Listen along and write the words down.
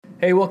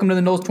Hey, welcome to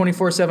the Knowles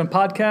 24/7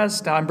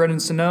 podcast. I'm Brendan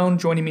Sonnone.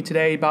 Joining me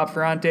today, Bob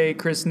Ferrante,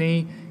 Chris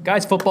Nee.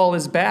 Guys, football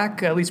is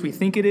back. At least we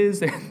think it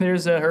is.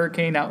 There's a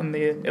hurricane out in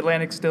the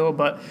Atlantic still,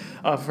 but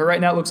for right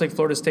now, it looks like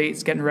Florida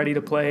State's getting ready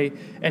to play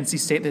NC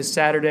State this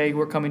Saturday.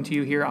 We're coming to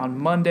you here on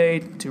Monday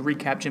to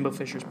recap Jimbo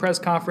Fisher's press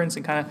conference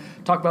and kind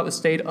of talk about the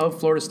state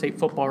of Florida State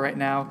football right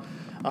now.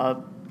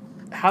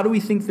 How do we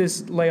think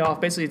this layoff,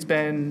 basically it's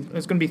going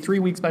to be 3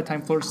 weeks by the time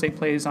Florida State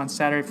plays on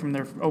Saturday from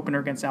their opener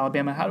against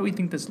Alabama. How do we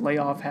think this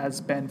layoff has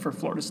been for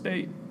Florida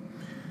State?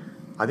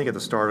 I think at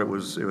the start it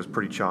was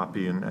pretty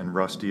choppy and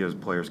rusty as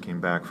players came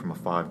back from a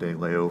 5-day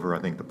layover.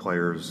 I think the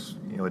players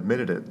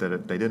admitted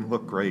that they didn't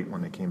look great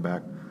when they came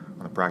back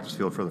on the practice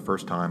field for the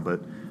first time,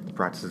 but the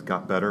practices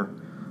got better,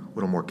 a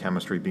little more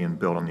chemistry being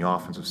built on the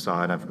offensive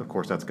side. Of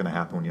course, that's going to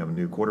happen when you have a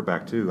new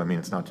quarterback too. I mean,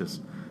 it's not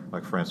just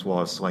like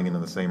Francois is slinging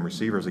in the same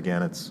receivers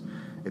again.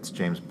 It's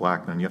James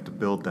Blackman. You have to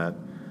build that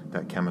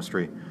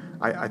chemistry.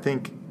 I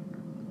think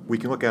we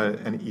can look at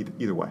it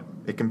either way.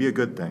 It can be a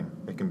good thing.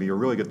 It can be a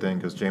really good thing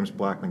because James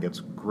Blackman gets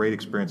great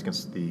experience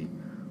against the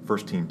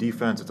first-team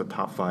defense. It's a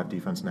top-5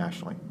 defense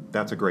nationally.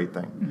 That's a great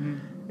thing.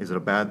 Mm-hmm. Is it a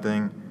bad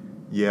thing?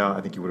 Yeah,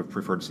 I think you would have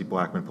preferred to see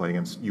Blackman play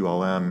against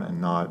ULM and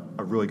not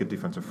a really good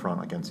defensive front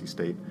like NC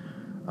State.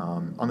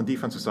 On the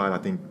defensive side, I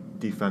think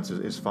defense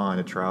is fine.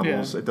 It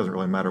travels. Yeah. It doesn't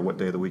really matter what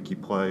day of the week you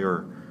play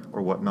or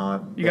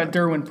whatnot. You got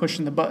Derwin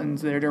pushing the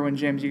buttons there. Derwin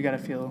James, you got to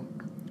feel.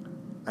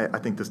 I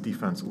think this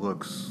defense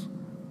looks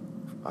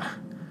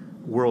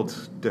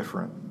worlds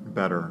different,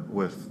 better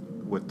with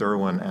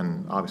Derwin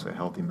and obviously a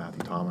healthy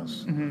Matthew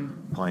Thomas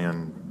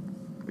playing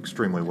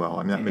extremely well.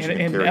 I mean, that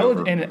Michigan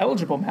carryover. And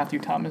eligible Matthew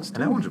Thomas,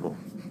 too. And eligible,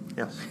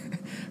 yes.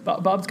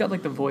 Bob's got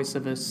like the voice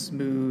of a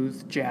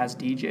smooth jazz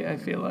DJ, I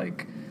feel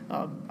like.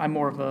 I'm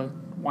more of a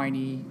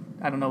whiny,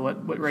 I don't know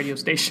what radio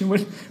station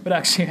would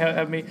actually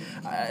have me.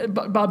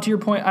 Bob, to your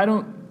point, I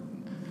don't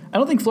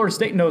think Florida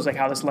State knows like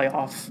how this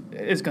layoff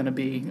is going to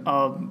be.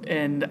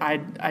 And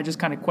I just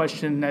kind of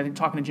question, I think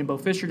talking to Jimbo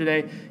Fisher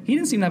today, he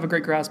didn't seem to have a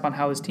great grasp on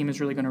how his team is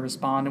really going to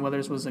respond and whether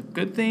this was a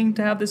good thing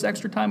to have this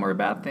extra time or a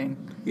bad thing.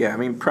 Yeah, I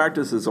mean,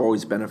 practice is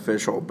always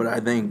beneficial, but I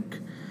think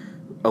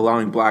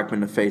allowing Blackman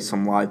to face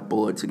some live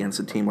bullets against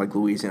a team like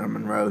Louisiana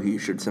Monroe, who you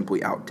should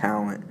simply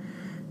out-talent,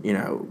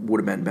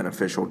 would have been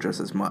beneficial just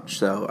as much.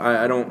 So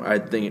I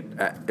think,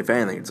 if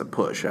anything, it's a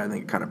push. I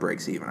think it kind of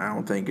breaks even.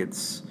 I'm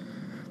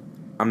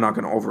not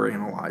going to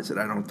overanalyze it.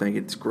 I don't think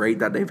it's great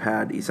that they've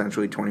had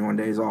essentially 21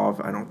 days off.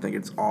 I don't think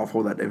it's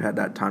awful that they've had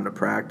that time to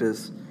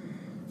practice.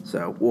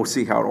 So we'll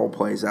see how it all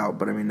plays out.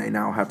 But, I mean, they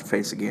now have to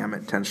face a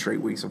gamut, 10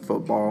 straight weeks of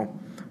football,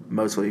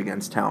 mostly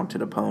against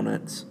talented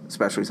opponents,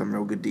 especially some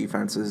real good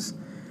defenses.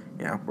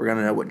 We're going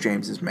to know what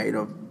James is made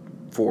of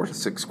 4 to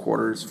 6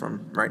 quarters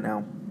from right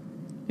now.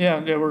 Yeah,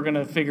 we're going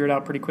to figure it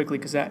out pretty quickly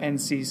because that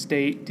NC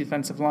State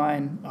defensive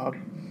line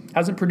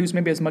hasn't produced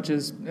maybe as much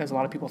as a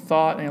lot of people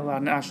thought and a lot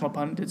of national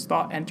pundits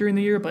thought entering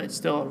the year, but it's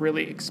still a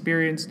really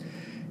experienced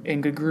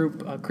and good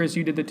group. Chris,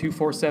 you did the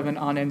 247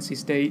 on NC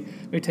State.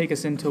 Maybe take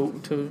us into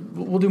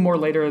we'll do more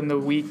later in the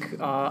week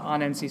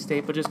on NC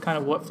State, but just kind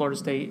of what Florida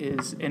State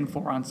is in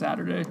for on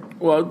Saturday.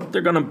 Well,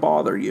 they're going to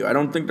bother you. I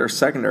don't think their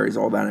secondary is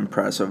all that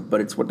impressive, but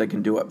it's what they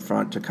can do up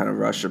front to kind of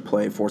rush the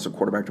play, force a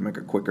quarterback to make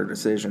a quicker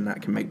decision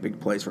that can make big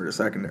plays for the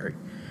secondary.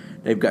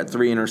 They've got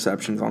 3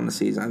 interceptions on the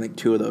season. I think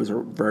 2 of those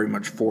are very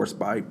much forced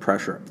by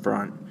pressure up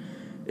front.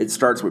 It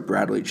starts with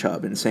Bradley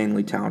Chubb,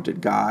 insanely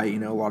talented guy.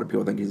 A lot of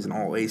people think he's an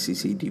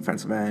all-ACC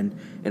defensive end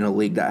in a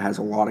league that has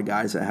a lot of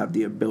guys that have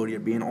the ability to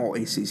be an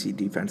all-ACC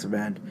defensive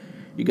end.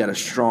 You got a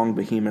strong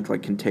behemoth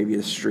like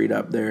Contavious Street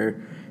up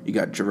there. You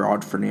got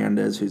Gerard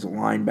Fernandez, who's a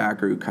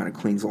linebacker who kind of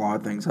cleans a lot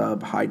of things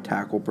up, high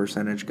tackle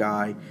percentage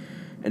guy.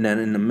 And then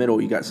in the middle,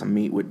 you got some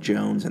meat with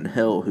Jones and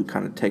Hill, who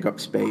kind of take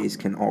up space,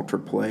 can alter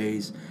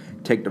plays,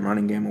 take the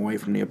running game away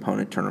from the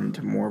opponent, turn them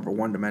into more of a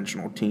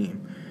one-dimensional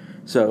team.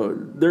 So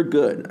they're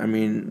good. I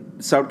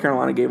mean, South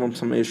Carolina gave them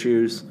some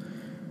issues,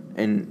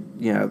 and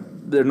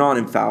they're not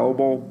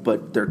infallible,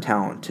 but they're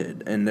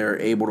talented and they're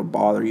able to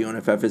bother you. And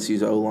if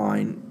FSU's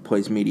O-line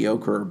plays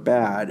mediocre or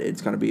bad,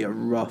 it's going to be a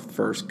rough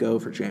first go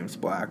for James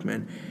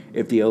Blackman.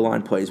 If the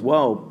O-line plays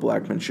well,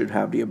 Blackman should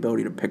have the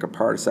ability to pick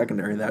apart a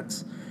secondary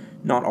that's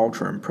not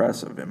ultra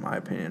impressive, in my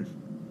opinion.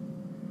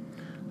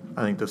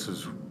 I think this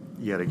is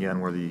yet again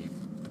where the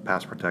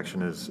pass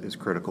protection is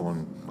critical,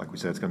 and like we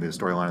said, it's going to be the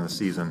storyline of the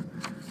season.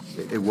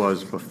 It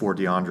was before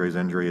DeAndre's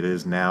injury. It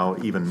is now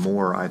even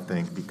more, I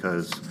think,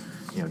 because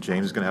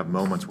James is going to have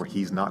moments where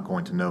he's not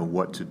going to know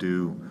what to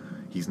do.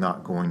 He's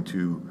not going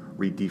to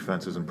read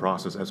defenses and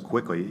process as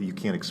quickly. You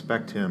can't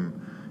expect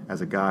him,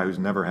 as a guy who's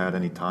never had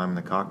any time in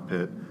the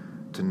cockpit,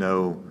 to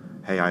know,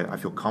 hey, I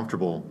feel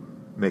comfortable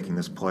making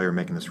this play or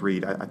making this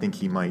read. I think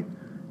he might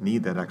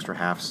need that extra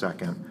half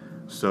second.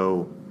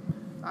 So,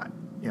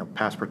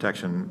 pass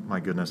protection, my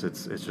goodness,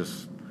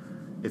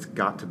 it's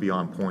got to be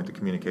on point. The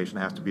communication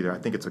has to be there. I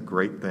think it's a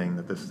great thing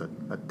that this is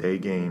a day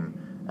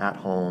game at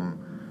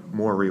home,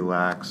 more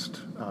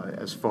relaxed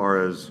as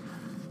far as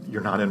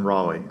you're not in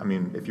Raleigh. I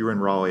mean, if you were in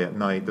Raleigh at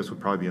night, this would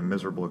probably be a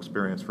miserable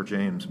experience for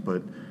James,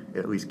 but it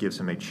at least gives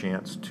him a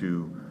chance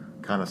to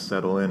kind of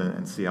settle in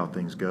and see how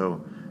things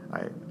go.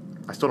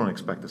 I still don't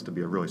expect this to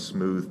be a really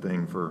smooth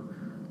thing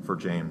for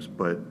James,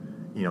 but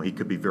he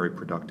could be very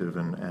productive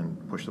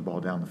and push the ball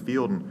down the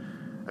field. And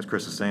as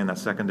Chris is saying, that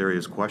secondary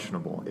is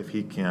questionable. If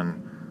he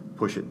can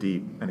push it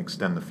deep and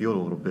extend the field a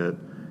little bit,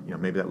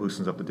 maybe that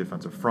loosens up the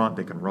defensive front.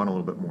 They can run a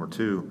little bit more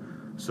too.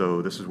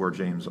 So this is where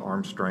James'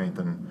 arm strength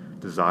and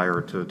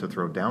desire to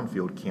throw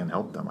downfield can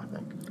help them, I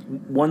think.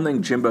 One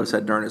thing Jimbo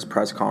said during his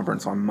press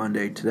conference on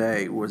Monday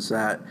today was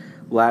that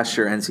last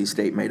year NC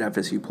State made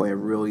FSU play a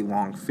really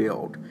long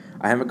field.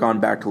 I haven't gone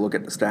back to look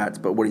at the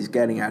stats, but what he's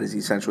getting at is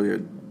essentially a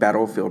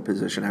battlefield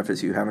position,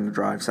 FSU having to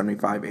drive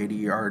 75, 80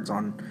 yards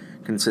on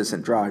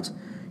consistent drives.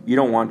 You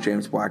don't want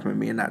James Blackman to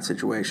be in that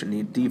situation.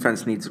 The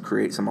defense needs to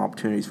create some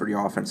opportunities for the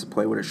offense to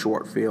play with a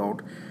short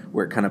field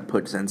where it kind of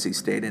puts NC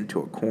State into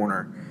a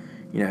corner.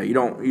 You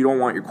don't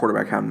want your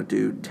quarterback having to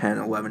do 10,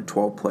 11,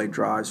 12 play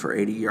drives for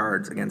 80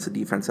 yards against a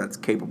defense that's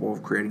capable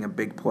of creating a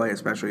big play,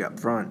 especially up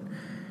front.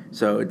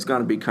 So it's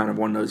going to be kind of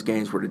one of those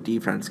games where the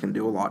defense can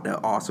do a lot to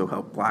also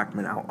help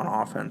Blackman out on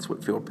offense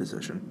with field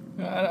position.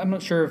 I'm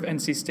not sure if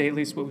NC State, at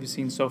least what we've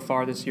seen so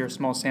far this year,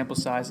 small sample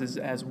size, is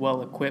as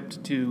well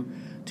equipped to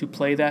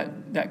play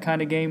that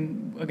kind of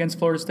game against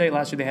Florida State.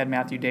 Last year they had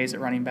Matthew Days at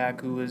running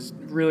back, who was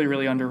really,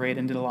 really underrated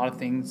and did a lot of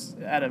things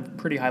at a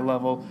pretty high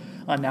level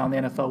now in the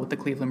NFL with the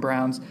Cleveland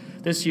Browns.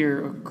 This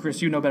year,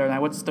 Chris, you know better than I,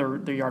 what's their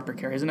yard per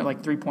carry? Isn't it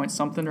like 3 point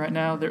something right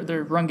now?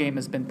 Their run game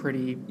has been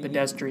pretty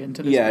pedestrian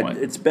to this point.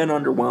 Yeah, it's been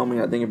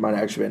underwhelming. I think it might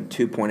have actually been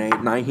 2.8.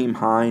 Nyheim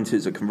Hines,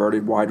 who's a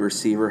converted wide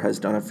receiver, has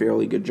done a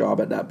fairly good job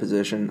at that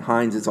position.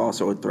 Hines is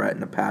also a threat in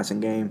the passing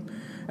game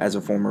as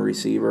a former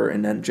receiver.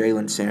 And then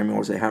Jalen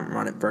Samuels, they haven't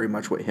run it very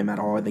much with him at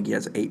all. I think he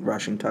has 8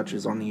 rushing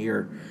touches on the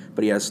year,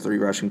 but he has 3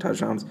 rushing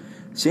touchdowns.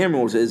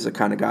 Samuels is the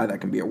kind of guy that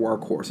can be a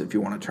workhorse if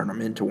you want to turn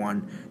him into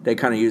one. They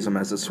kind of use him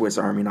as a Swiss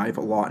Army knife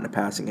a lot in the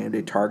passing game.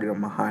 They target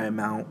him a high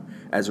amount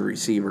as a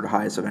receiver, the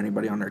highest of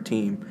anybody on their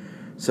team.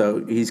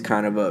 So he's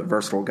kind of a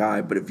versatile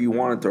guy. But if you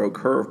want to throw a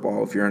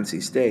curveball, if you're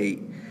NC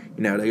State,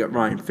 they got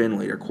Ryan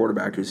Finley, their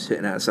quarterback, who's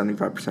hitting at a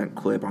 75%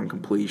 clip on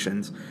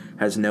completions,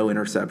 has no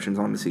interceptions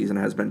on the season,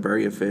 has been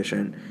very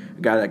efficient,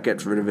 a guy that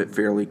gets rid of it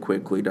fairly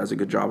quickly, does a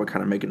good job of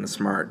kind of making the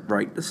smart,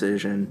 right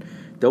decision.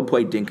 They'll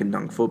play dink and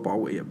dunk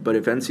football with you. But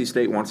if NC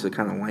State wants to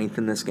kind of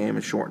lengthen this game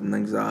and shorten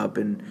things up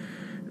and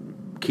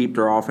keep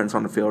their offense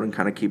on the field and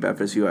kind of keep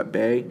FSU at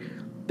bay,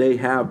 they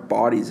have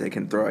bodies they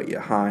can throw at you,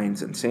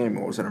 Hines and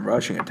Samuels, in a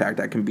rushing attack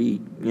that can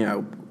be,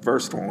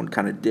 versatile and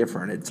kind of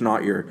different. It's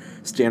not your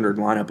standard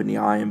lineup in the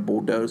eye and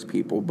bulldoze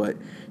people, but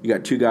you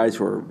got 2 guys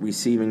who are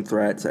receiving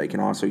threats that you can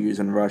also use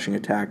in a rushing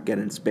attack, get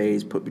in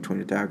space, put between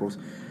the tackles.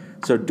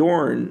 So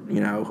Doeren,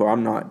 who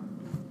I'm not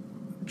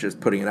just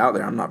putting it out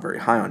there, I'm not very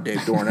high on Dave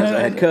Doeren as a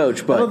head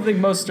coach, but I don't think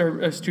most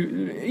are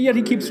astute. Yet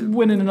he keeps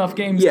winning enough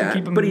games to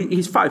keep him. But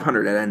he's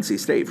 500 at NC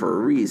State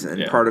for a reason.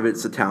 Yeah. Part of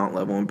it's the talent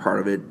level, and part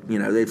of it,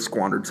 they've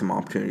squandered some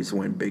opportunities to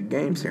win big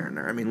games here and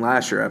there. I mean,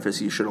 last year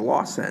FSU should have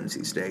lost to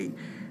NC State,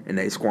 and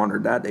they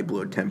squandered that. They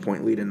blew a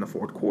 10-point lead in the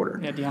fourth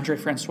quarter. Yeah, DeAndre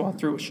Francois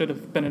threw what should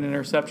have been an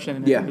interception.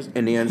 And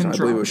in the end zone, I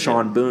believe it was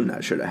Sean Boone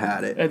that should have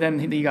had it. And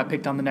then he got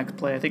picked on the next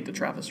play. I think to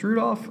Travis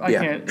Rudolph.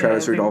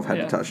 Travis Rudolph had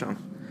the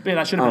touchdown. Yeah,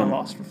 that should have been a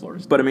loss for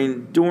Florida State. But,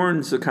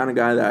 Doeren's the kind of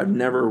guy that I've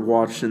never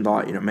watched and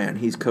thought, man,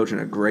 he's coaching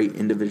a great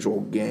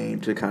individual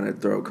game to kind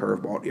of throw a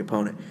curveball at the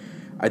opponent.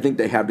 I think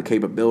they have the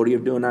capability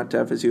of doing that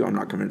to FSU. I'm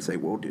not convinced they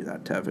will do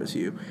that to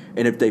FSU.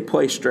 And if they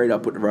play straight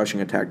up with the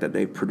rushing attack that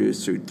they've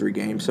produced through 3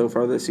 games so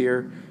far this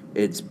year,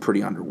 it's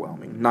pretty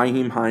underwhelming.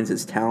 Nyheim Hines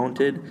is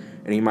talented,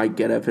 and he might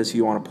get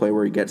FSU on a play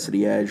where he gets to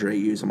the edge or they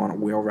use him on a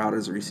wheel route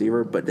as a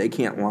receiver, but they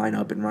can't line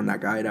up and run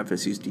that guy at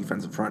FSU's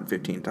defensive front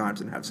 15 times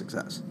and have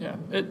success. Yeah,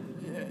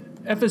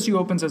 FSU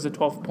opens as a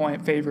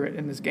 12-point favorite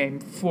in this game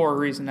for a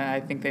reason.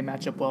 I think they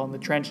match up well in the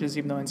trenches,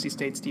 even though NC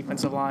State's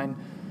defensive line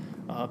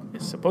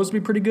is supposed to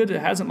be pretty good. It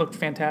hasn't looked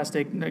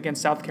fantastic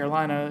against South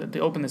Carolina to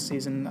open this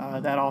season.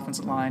 That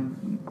offensive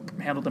line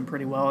handled them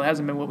pretty well. It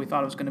hasn't been what we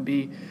thought it was going to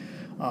be.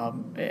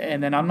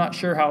 And then I'm not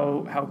sure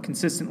how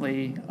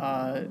consistently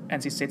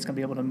NC State's going to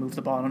be able to move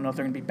the ball. I don't know if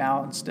they're going to be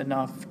balanced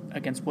enough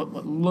against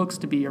what looks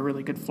to be a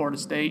really good Florida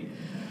State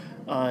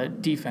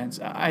defense.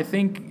 I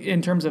think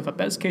in terms of a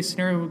best-case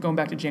scenario, going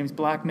back to James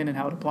Blackman and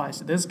how it applies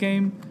to this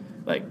game,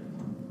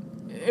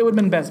 it would have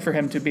been best for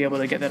him to be able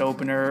to get that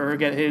opener or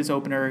get his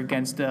opener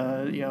against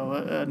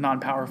a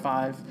non-Power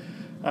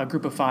 5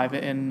 group of 5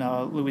 in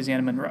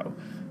Louisiana Monroe.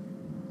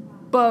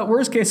 But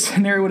worst-case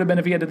scenario would have been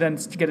if he had to then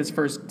get his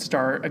first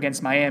start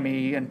against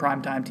Miami in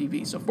primetime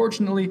TV. So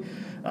fortunately,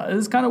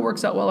 this kind of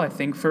works out well, I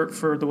think,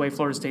 for the way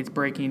Florida State's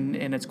breaking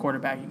in its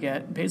quarterback. You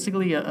get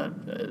basically a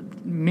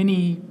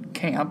mini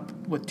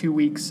camp with 2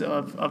 weeks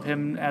of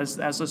him as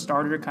a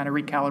starter to kind of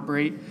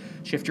recalibrate,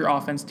 shift your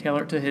offense,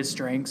 tailor it to his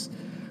strengths.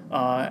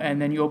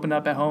 And then you open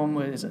up at home.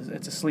 It's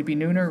a sleepy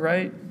nooner,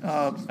 right,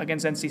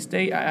 against NC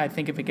State. I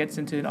think if it gets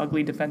into an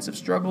ugly defensive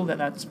struggle,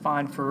 that's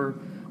fine for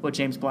what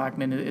James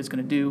Blackman is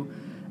going to do.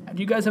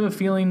 Do you guys have a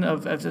feeling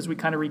of, as we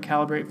kind of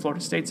recalibrate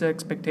Florida State's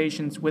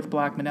expectations with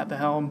Blackman at the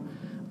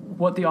helm,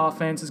 what the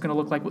offense is going to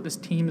look like, what this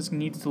team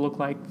needs to look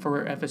like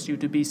for FSU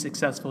to be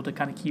successful, to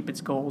kind of keep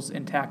its goals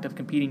intact of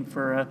competing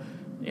for a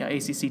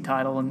ACC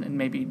title and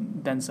maybe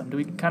then some? Do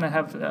we kind of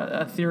have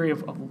a theory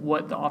of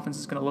what the offense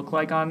is going to look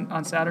like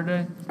on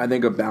Saturday? I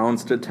think a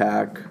balanced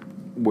attack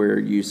where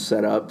you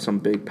set up some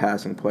big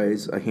passing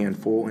plays, a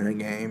handful in a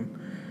game,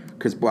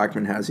 because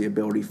Blackman has the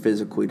ability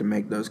physically to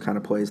make those kind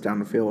of plays down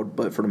the field.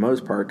 But for the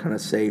most part, kind of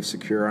safe,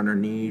 secure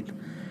underneath,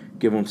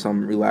 give them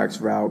some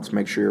relaxed routes,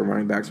 make sure your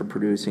running backs are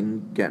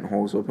producing, getting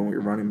holes open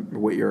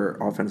with your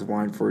offensive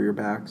line for your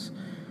backs.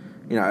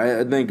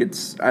 I don't think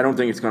it's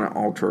going to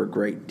alter a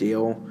great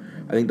deal.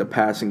 I think the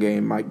passing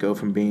game might go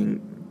from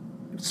being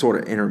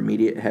sort of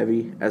intermediate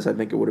heavy, as I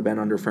think it would have been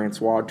under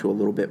Francois, to a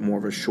little bit more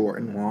of a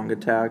short and long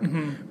attack,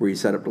 where you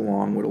set up the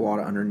long with a lot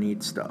of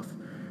underneath stuff.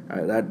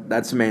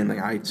 That's the main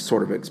thing I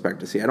sort of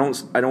expect to see. I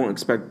don't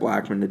expect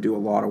Blackman to do a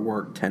lot of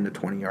work 10 to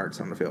 20 yards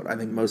on the field. I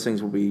think most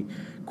things will be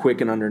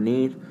quick and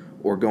underneath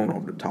or going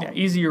over the top. Yeah,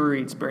 easier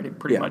reads,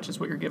 pretty much is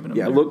what you're giving them.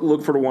 Yeah, there.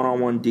 look for the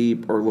one-on-one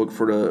deep, or look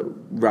for the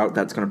route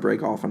that's going to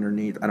break off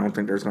underneath. I don't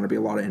think there's going to be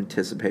a lot of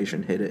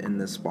anticipation hit it in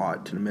this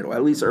spot to the middle,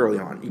 at least early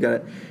on. You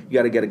got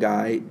to get a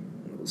guy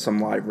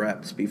some live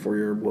reps before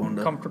you're willing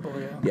to comfortable.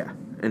 Yeah,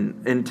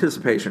 and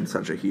anticipation is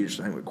such a huge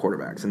thing with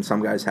quarterbacks, and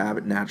some guys have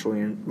it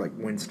naturally, and like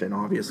Winston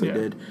obviously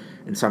did,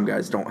 and some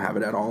guys don't have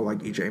it at all, like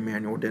EJ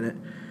Manuel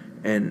didn't.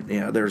 And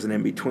there's an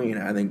in between.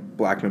 I think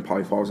Blackman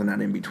probably falls in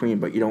that in between,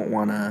 but you don't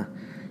want to.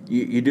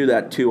 You do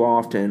that too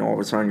often, all of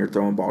a sudden you're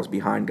throwing balls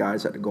behind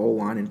guys at the goal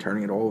line and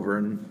turning it over.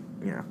 And,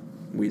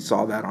 we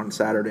saw that on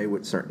Saturday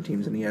with certain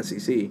teams in the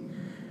SEC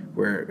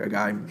where a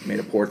guy made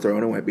a poor throw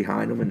and it went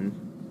behind him.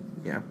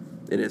 And,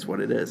 it is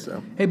what it is.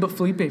 So. Hey, but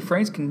Felipe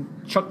Franks can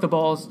chuck the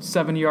ball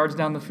 7 yards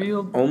down the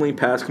field. Only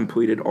pass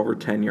completed over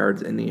 10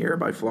 yards in the air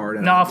by Florida.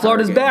 No,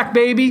 Florida's back,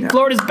 baby. Yeah.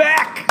 Florida's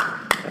back.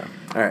 Yeah.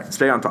 All right,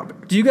 stay on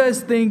topic. Do you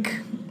guys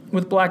think...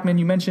 With Blackman,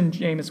 you mentioned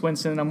Jameis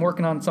Winston. I'm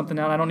working on something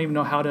now. I don't even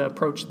know how to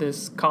approach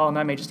this column.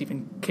 I may just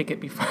even kick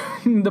it before.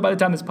 By the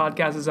time this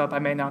podcast is up, I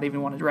may not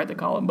even want to write the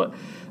column. But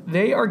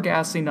they are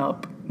gassing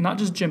up, not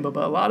just Jimbo,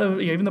 but a lot of,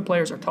 even the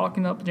players are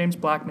talking up James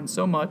Blackman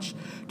so much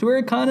to where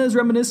it kind of is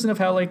reminiscent of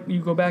how,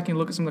 you go back and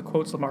look at some of the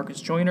quotes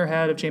LaMarcus Joyner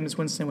had of Jameis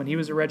Winston when he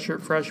was a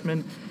redshirt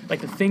freshman. The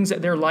things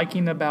that they're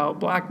liking about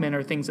Blackman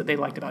are things that they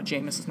liked about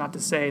Jameis. It's not to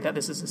say that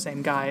this is the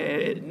same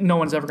guy. No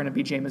one's ever going to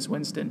be Jameis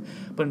Winston.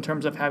 But in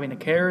terms of having a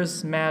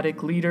charismatic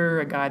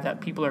leader, a guy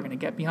that people are going to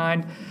get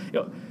behind.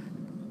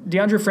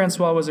 DeAndre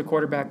Francois was a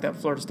quarterback that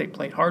Florida State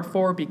played hard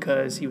for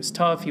because he was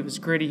tough, he was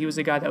gritty, he was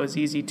a guy that was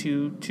easy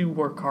to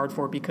work hard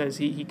for because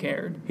he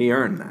cared. He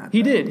earned that.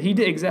 He did,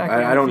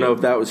 exactly. I don't know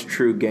if that was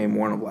true game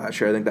one of last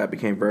year. I think that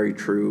became very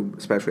true,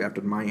 especially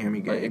after the Miami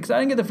game. Because I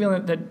didn't get the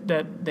feeling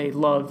that they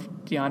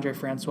loved DeAndre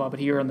Francois, but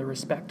he earned the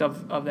respect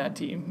of that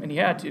team, and he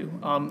had to.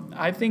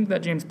 I think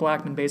that James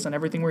Blackman, based on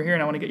everything we're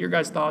hearing, I want to get your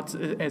guys' thoughts,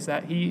 is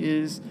that he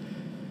is...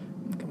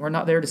 We're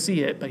not there to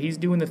see it, but he's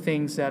doing the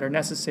things that are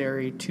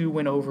necessary to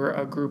win over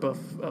a group of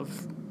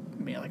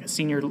like a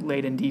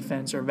senior-laden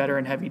defense or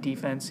veteran-heavy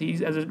defense. He's,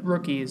 as a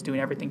rookie, is doing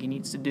everything he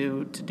needs to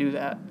do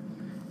that.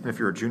 And if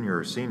you're a junior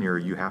or senior,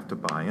 you have to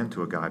buy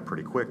into a guy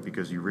pretty quick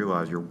because you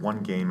realize you're one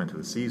game into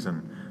the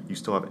season, you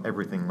still have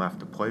everything left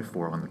to play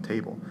for on the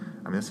table.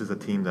 This is a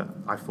team that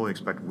I fully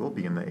expect will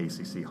be in the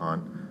ACC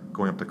hunt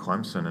going up to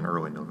Clemson in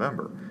early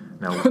November.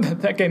 Now,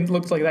 that game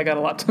looks like that got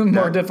a lot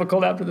more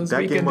difficult after this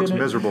weekend. That game looks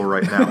miserable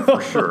right now,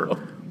 for sure.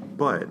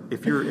 But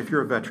if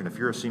you're a veteran, if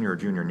you're a senior or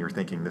junior and you're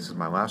thinking, this is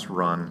my last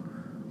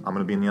run, I'm going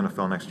to be in the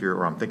NFL next year,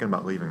 or I'm thinking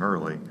about leaving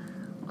early,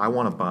 I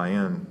want to buy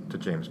in to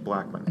James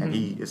Blackman. Mm-hmm. And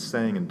he is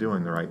saying and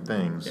doing the right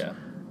things,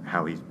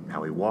 how he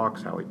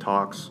walks, how he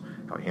talks,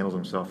 how he handles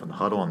himself in the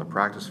huddle on the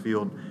practice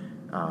field.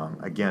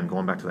 Again,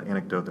 going back to the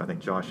anecdote that I think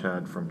Josh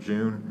had from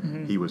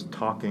June, he was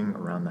talking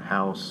around the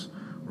house,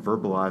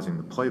 verbalizing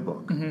the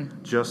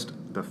playbook. Just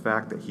the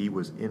fact that he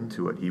was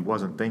into it. He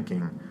wasn't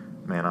thinking,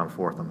 man, I'm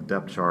fourth on the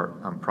depth chart.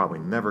 I'm probably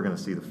never going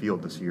to see the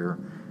field this year.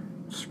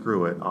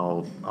 Screw it.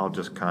 I'll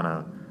just kind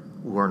of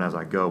learn as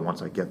I go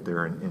once I get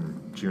there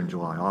in June,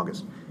 July,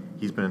 August.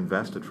 He's been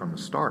invested from the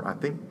start. I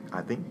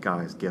think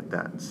guys get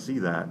that and see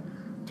that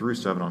through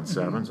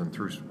 7-on-7s and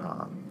through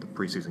the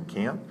preseason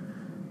camp.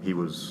 He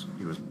was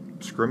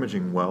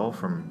scrimmaging well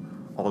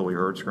from all that we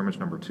heard. Scrimmage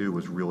number 2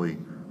 was really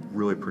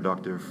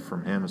productive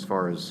from him as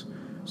far as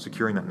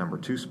securing that number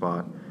 2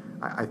 spot.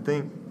 I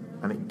think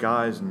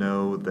guys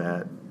know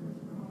that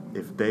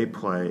if they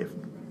play,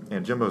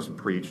 and Jimbo's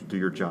preached, do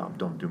your job,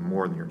 don't do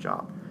more than your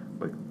job.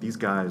 But these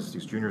guys,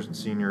 these juniors and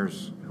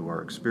seniors who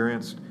are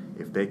experienced,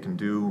 if they can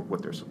do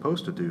what they're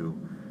supposed to do,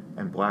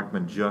 and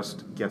Blackman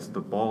just gets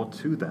the ball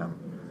to them,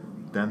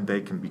 then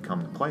they can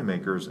become the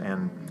playmakers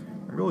and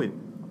really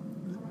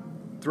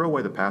throw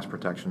away the pass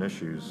protection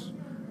issues.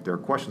 There are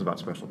questions about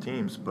special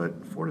teams,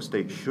 but Florida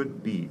State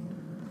should beat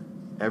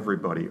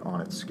everybody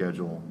on its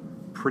schedule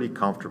pretty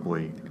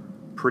comfortably,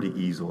 pretty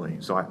easily.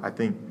 So I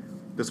think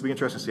this will be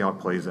interesting to see how it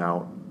plays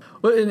out.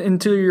 Well, and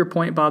to your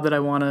point, Bob, that I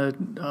want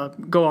to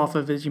go off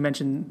of is you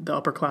mentioned the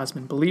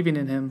upperclassmen believing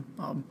in him.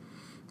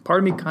 part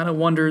of me kind of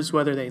wonders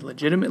whether they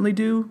legitimately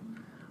do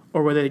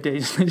or whether they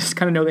just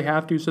kind of know they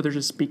have to, so they're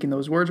just speaking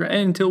those words. And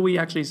until we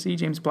actually see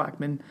James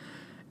Blackman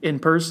in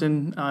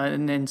person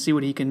and see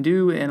what he can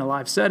do in a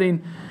live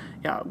setting,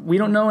 yeah, we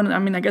don't know. And I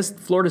mean, I guess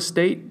Florida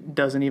State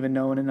doesn't even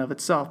know in and of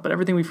itself. But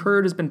everything we've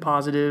heard has been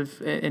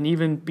positive. And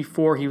even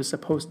before he was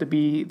supposed to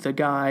be the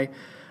guy,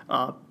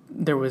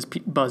 there was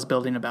buzz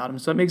building about him.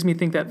 So it makes me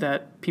think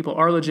that people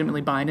are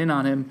legitimately buying in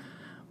on him.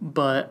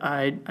 But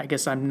I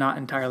guess I'm not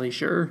entirely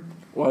sure.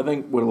 Well, I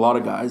think with a lot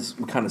of guys,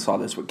 we kind of saw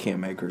this with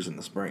Cam Akers in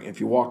the spring. If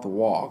you walk the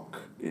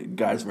walk,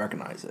 guys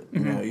recognize it.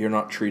 You know, you're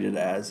not treated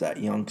as that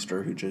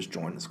youngster who just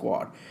joined the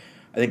squad.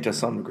 I think to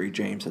some degree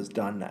James has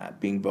done that,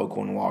 being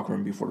vocal in the locker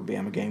room before the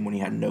Bama game when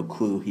he had no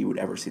clue he would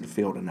ever see the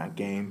field in that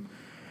game.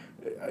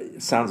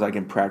 It sounds like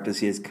in practice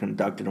he has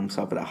conducted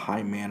himself in a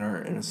high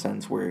manner in a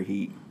sense where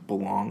he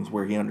belongs,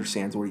 where he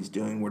understands what he's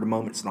doing, where the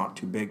moment's not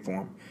too big for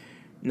him.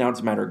 Now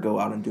it's a matter of go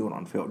out and do it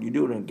on field. You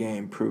do it in a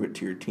game, prove it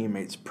to your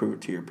teammates, prove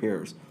it to your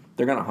peers.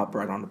 They're going to hop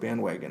right on the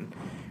bandwagon.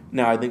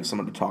 Now, I think some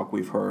of the talk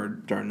we've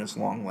heard during this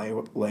long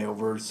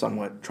layover is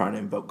somewhat trying to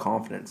invoke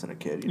confidence in a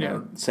kid. You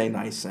know, say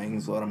nice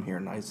things, let him hear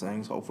nice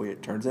things. Hopefully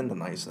it turns into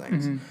nice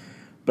things.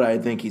 But I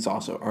think he's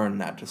also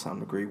earned that to some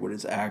degree with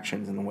his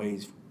actions and the way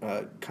he's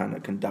kind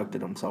of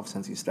conducted himself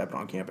since he stepped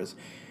on campus.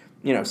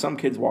 You know, some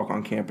kids walk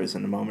on campus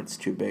and the moment's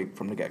too big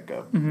from the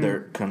get-go.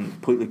 They're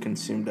completely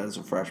consumed as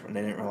a freshman.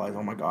 They didn't realize,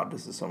 oh, my God,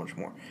 this is so much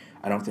more.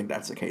 I don't think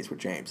that's the case with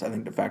James. I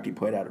think the fact he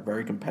played at a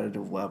very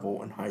competitive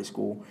level in high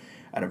school,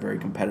 at a very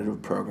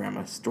competitive program,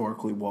 a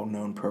historically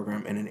well-known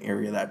program in an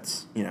area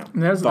that's, you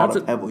know, thought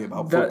of heavily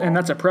about football. And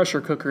that's a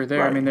pressure cooker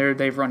there. Right. I mean,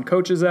 they've run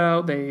coaches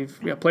out.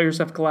 Players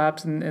have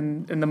collapsed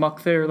in the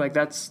muck there. Like,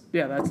 that's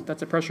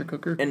a pressure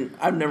cooker. And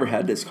I've never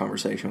had this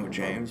conversation with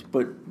James,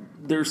 but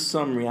there's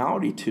some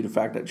reality to the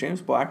fact that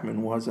James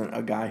Blackman wasn't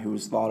a guy who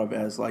was thought of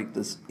as like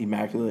this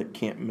immaculate,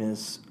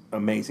 can't-miss,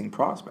 amazing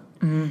prospect.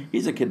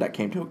 He's a kid that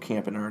came to a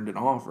camp and earned an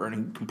offer, and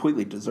he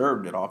completely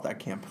deserved it off that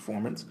camp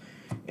performance.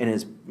 And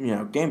his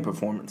game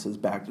performances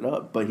backed it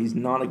up. But he's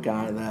not a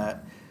guy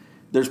that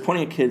 – there's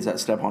plenty of kids that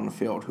step on the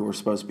field who are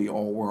supposed to be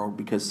all-world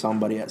because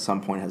somebody at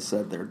some point has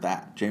said they're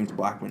that. James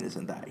Blackman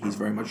isn't that. He's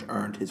very much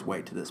earned his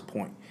way to this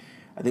point.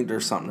 I think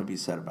there's something to be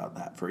said about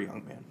that for a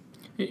young man.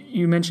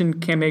 You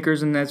mentioned Cam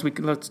Akers, and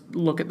let's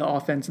look at the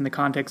offense in the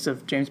context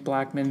of James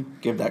Blackman.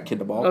 Give that kid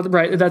the ball.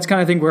 Right, that's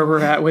kind of thing where we're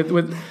at.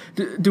 With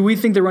do we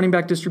think the running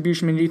back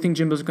distribution? I mean, do you think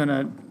Jimbo's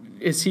gonna?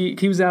 Is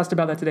he was asked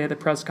about that today at the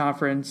press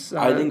conference.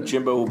 I think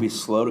Jimbo will be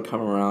slow to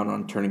come around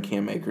on turning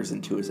Cam Akers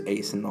into his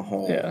ace in the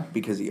hole. Yeah.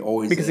 Because he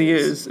always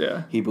is.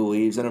 Yeah. He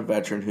believes in a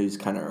veteran who's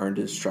kind of earned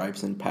his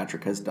stripes, and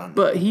Patrick has done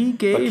that.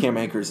 But Cam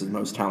Akers is the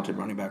most talented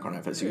running back on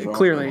FSU's offense.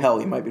 Clearly. Hell,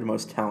 he might be the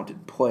most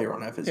talented player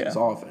on FSU's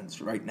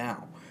offense right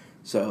now.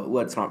 So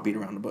let's not beat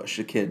around the bush.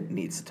 The kid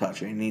needs to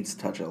touch it. He needs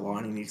to touch it a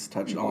lot. He needs to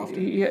touch it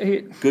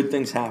often. Good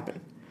things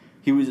happen.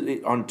 He was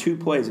on 2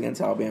 plays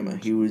against Alabama.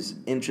 He was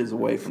inches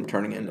away from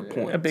turning it into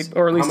points.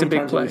 Or at least a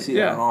big play. How many times did we see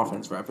that on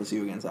offense for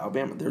FSU against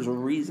Alabama? There's a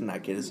reason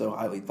that kid is so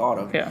highly thought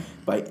of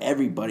by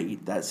everybody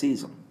that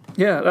sees him.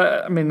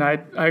 Yeah, I mean,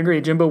 I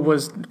agree. Jimbo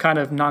was kind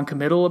of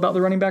non-committal about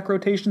the running back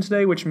rotation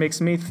today, which makes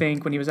me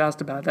think, when he was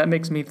asked about it, that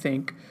makes me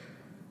think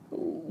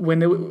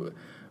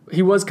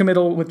he was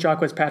committal with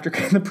Jacquez Patrick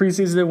in the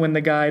preseason when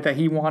the guy that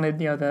he wanted,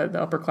 the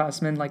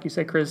upperclassmen, like you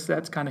say, Chris,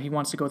 that's kind of, he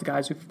wants to go with the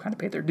guys who've kind of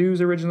paid their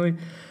dues originally.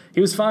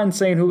 He was fine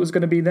saying who it was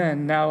going to be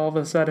then. Now, all of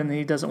a sudden,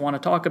 he doesn't want to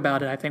talk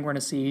about it. I think we're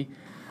going to see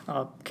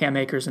Cam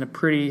Akers in a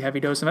pretty heavy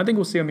dose. And I think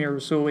we'll see Amir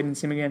Rasul. We didn't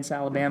see him against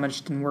Alabama. It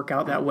just didn't work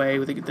out that way.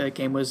 The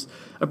game was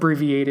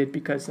abbreviated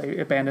because they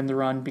abandoned the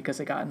run because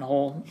they got in the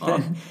hole.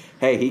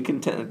 Hey,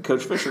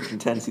 Coach Fisher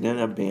contends he didn't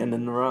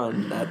abandon the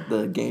run, that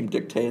the game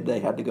dictated they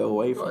had to go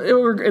away from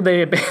it.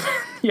 They abandoned,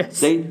 yes.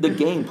 The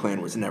game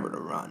plan was never to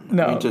run.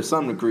 No. I mean, to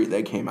some degree,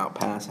 they came out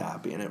pass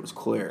happy, and it was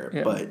clear.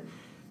 Yeah. But,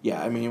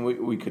 yeah, I mean,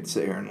 we could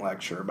sit here and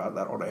lecture about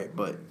that all day,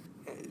 but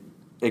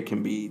it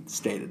can be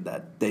stated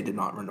that they did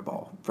not run the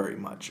ball very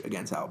much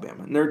against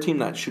Alabama. And they're a team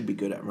that should be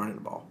good at running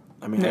the ball.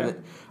 I mean,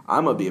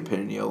 I'm of the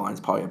opinion the O-line's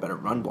probably a better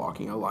run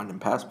blocking O-line than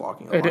pass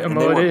blocking O-line. And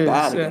they weren't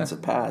bad against a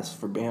pass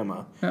for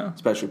Bama,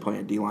 especially playing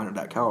a D-line of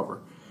that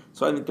caliber.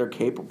 So I think they're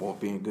capable of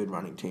being a good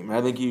running team. And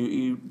I think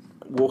you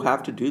will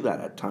have to do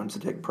that at times to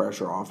take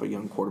pressure off a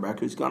young quarterback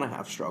who's going to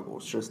have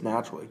struggles, just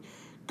naturally.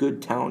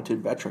 Good,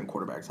 talented veteran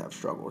quarterbacks have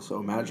struggles. So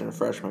imagine a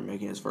freshman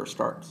making his first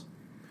starts.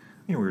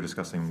 We were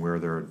discussing where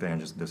there are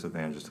advantages and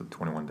disadvantages to the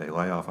 21-day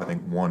layoff. I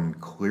think one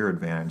clear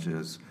advantage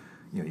is,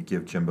 you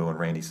give Jimbo and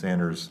Randy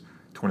Sanders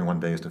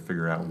 21 days to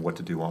figure out what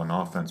to do on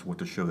offense, what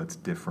to show that's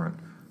different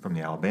from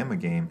the Alabama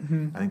game.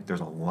 Mm-hmm. I think there's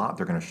a lot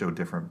they're going to show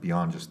different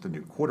beyond just the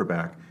new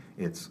quarterback.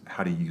 It's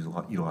how do you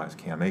utilize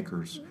Cam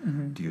Akers?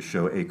 Mm-hmm. Do you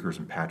show Akers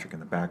and Patrick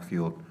in the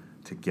backfield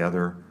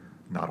together,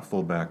 not a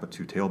fullback but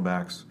 2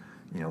 tailbacks?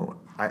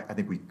 I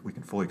think we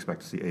can fully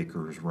expect to see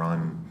Akers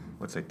run,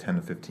 let's say, 10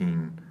 to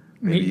 15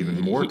 maybe even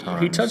more times.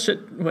 He touched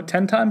it,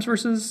 10 times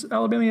versus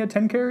Alabama? He had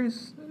 10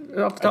 carries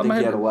off the top of my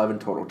head? I think he had 11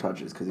 total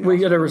touches because he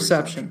had a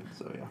reception.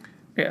 So, yeah.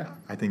 Yeah.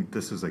 I think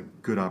this is a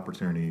good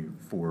opportunity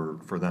for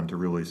them to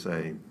really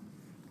say,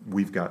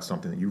 we've got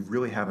something that you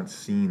really haven't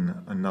seen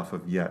enough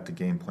of yet to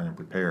game plan and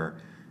prepare,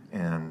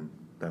 and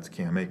that's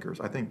Cam Akers.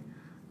 I think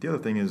the other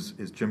thing is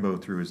Jimbo,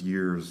 through his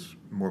years,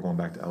 more going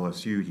back to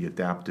LSU, he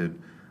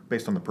adapted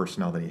based on the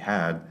personnel that he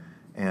had,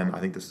 and I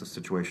think this is a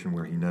situation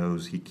where he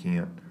knows he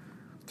can't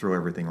throw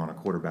everything on a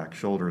quarterback's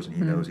shoulders, and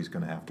he knows he's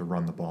going to have to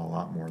run the ball a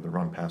lot more. The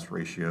run-pass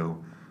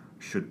ratio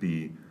should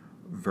be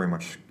very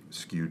much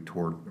skewed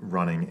toward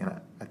running,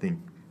 and I think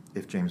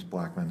if James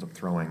Black ends up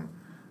throwing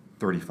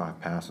 35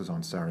 passes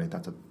on Saturday,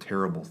 that's a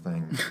terrible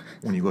thing.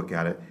 When you look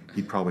at it,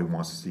 he probably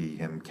wants to see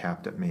him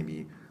capped at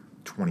maybe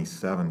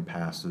 27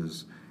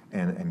 passes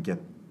and get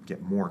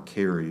more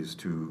carries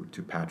to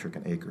Patrick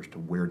and Akers to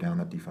wear down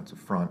that defensive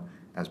front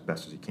as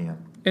best as he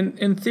can.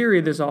 In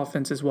theory, this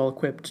offense is well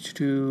equipped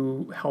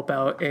to help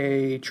out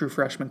a true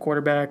freshman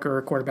quarterback or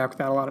a quarterback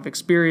without a lot of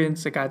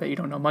experience, a guy that you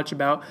don't know much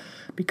about,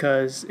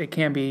 because it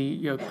can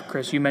be,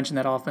 Chris, you mentioned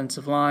that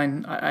offensive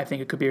line. I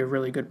think it could be a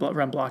really good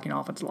run blocking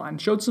offensive line.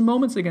 Showed some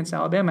moments against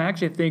Alabama. I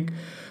actually think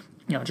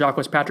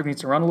Jacques Patrick needs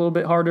to run a little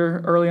bit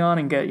harder early on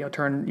and get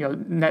turn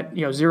net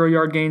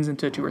 0-yard gains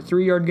into 2 or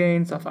 3 yard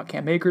gains. I thought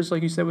Cam Akers,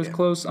 like you said, was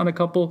close on a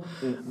couple.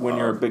 When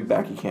you're a big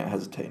back, you can't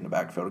hesitate in the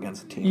backfield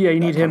against a team. Yeah, you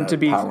need him to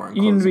be. You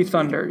need him to be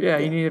thunder. Yeah,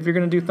 you need if you're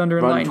going to do thunder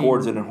and lightning. Run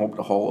towards it and hope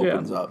the hole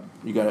opens up.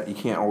 You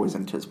can't always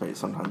anticipate.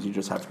 Sometimes you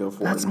just have to go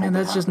for it.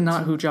 That's just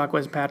not who Jacques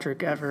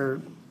Patrick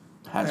ever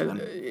has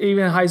been.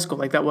 Even in high school,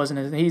 like that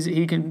wasn't his.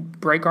 He can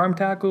break arm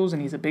tackles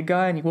and he's a big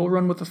guy and he will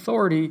run with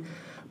authority.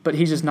 But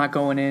he's just not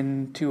going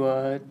into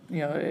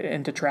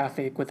into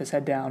traffic with his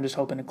head down, just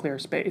hoping to clear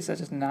space. That's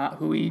just not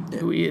who he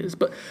is.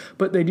 But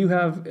they do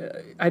have.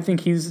 I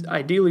think he's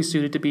ideally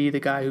suited to be the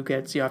guy who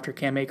gets after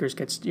Cam Akers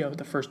gets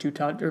the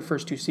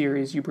first two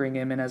series. You bring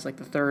him in as like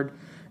the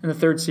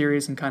third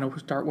series and kind of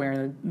start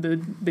wearing the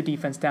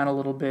defense down a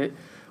little bit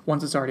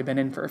once it's already been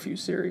in for a few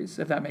series.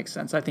 If that makes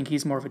sense, I think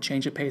he's more of a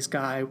change of pace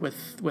guy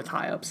with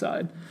high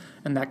upside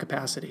and that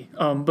capacity.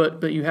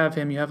 But you have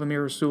him. You have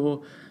Amir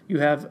Rasul. You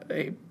have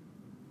a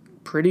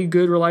pretty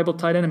good, reliable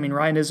tight end. I mean,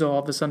 Ryan Izzo all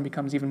of a sudden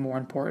becomes even more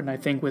important, I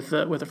think, with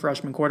a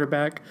freshman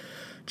quarterback.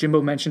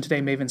 Jimbo mentioned today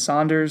Maven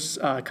Saunders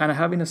kind of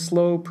having a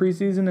slow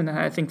preseason, and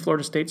I think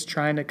Florida State's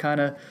trying to kind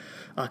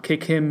of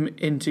kick him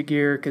into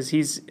gear because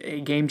he's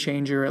a game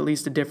changer, at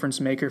least a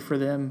difference maker for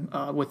them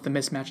with the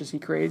mismatches he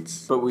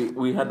creates. But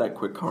we had that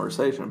quick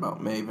conversation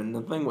about Maven.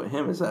 The thing with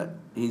him is that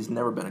he's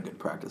never been a good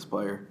practice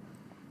player.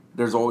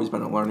 There's always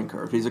been a learning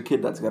curve. He's a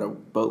kid that's got a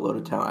boatload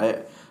of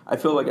talent. I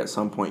feel like at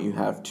some point you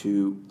have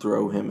to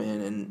throw him in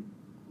and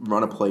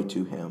run a play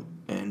to him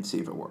and see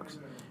if it works.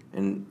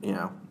 And,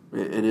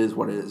 it is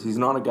what it is. He's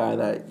not a guy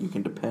that you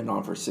can depend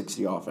on for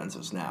 60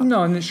 offensive snaps.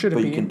 No, and it shouldn't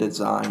be. But you can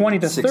design 20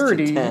 to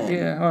 30, 6 to 10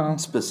 yeah,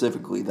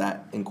 specifically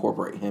that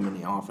incorporate him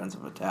in the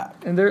offensive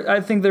attack. And I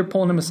think they're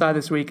pulling him aside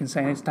this week and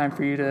saying it's time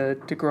for you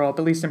to grow up,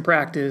 at least in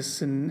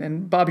practice.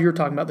 And Bob, you were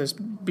talking about this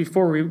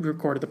before we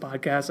recorded the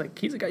podcast. Like,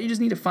 he's a guy, you just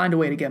need to find a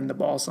way to get him the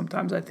ball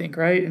sometimes, I think,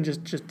 right? And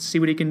just see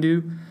what he can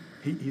do.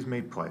 He's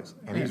made plays,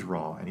 and he's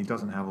raw, and he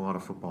doesn't have a lot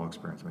of football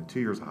experience. I mean,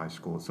 2 years of high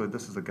school. So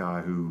this is a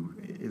guy who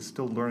is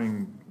still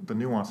learning the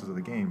nuances of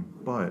the game.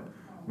 But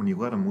when you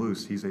let him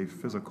loose, he's a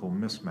physical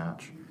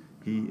mismatch.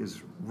 He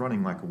is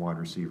running like a wide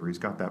receiver. He's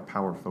got that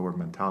power forward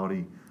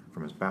mentality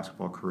from his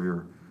basketball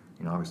career.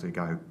 Obviously a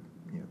guy who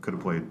could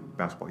have played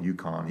basketball at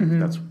UConn.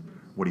 That's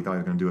what he thought he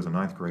was going to do as a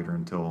ninth grader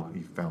until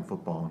he found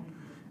football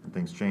and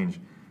things changed.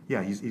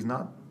 Yeah, he's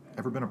not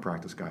ever been a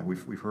practice guy.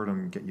 We've heard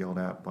him get yelled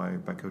at by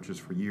coaches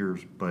for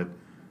years, but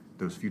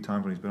those few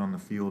times when he's been on the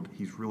field,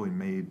 he's really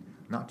made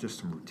not just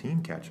some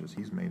routine catches,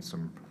 he's made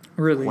some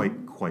really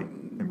quite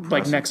impressive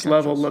like next catches.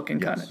 level looking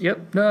kind of.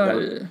 Yep.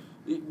 No.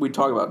 We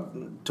talk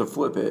about, to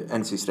flip it,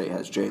 NC State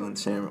has Jalen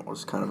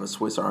Samuels, kind of a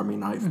Swiss Army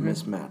knife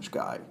mismatch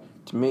guy.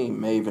 To me,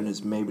 Maven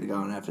is maybe the guy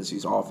on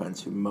FSU's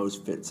offense who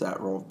most fits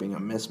that role of being a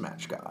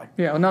mismatch guy.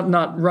 Yeah, well,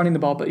 not running the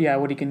ball, but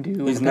what he can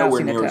do. He's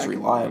nowhere near as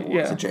reliable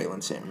as a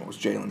Jalen Samuels.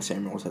 Jalen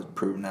Samuels has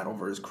proven that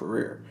over his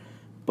career.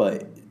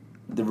 But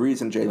the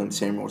reason Jalen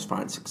Samuels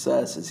finds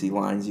success is he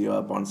lines you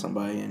up on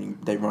somebody and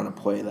they run a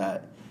play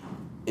that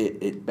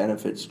it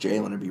benefits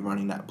Jalen to be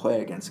running that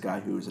play against a guy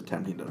who is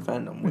attempting to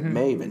defend him. With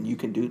Maven, you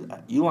can do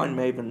that. You line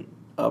Maven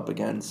up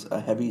against a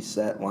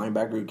heavy-set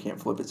linebacker who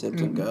can't flip his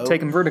hips and go.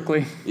 Take him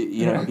vertically.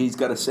 He's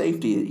got a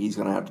safety he's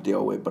going to have to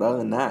deal with. But other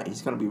than that,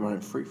 he's going to be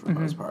running free for the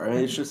most part. I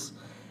mean, it's just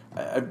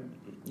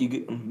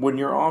when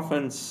your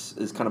offense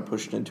is kind of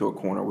pushed into a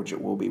corner, which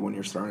it will be when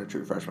you're starting a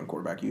true freshman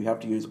quarterback, you have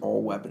to use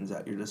all weapons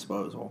at your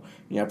disposal.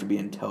 You have to be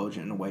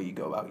intelligent in the way you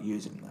go about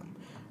using them.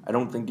 I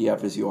don't think the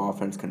FSU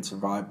offense can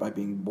survive by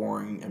being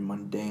boring and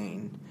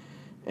mundane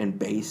and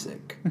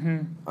basic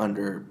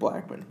under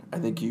Blackman. I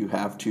think you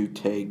have to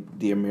take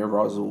the Amir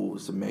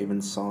Razuls, the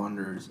Maven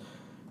Saunders,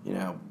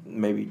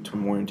 maybe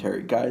Tamorian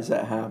Terry, guys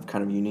that have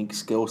kind of unique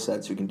skill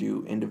sets who can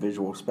do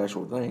individual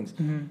special things,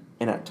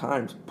 and at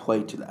times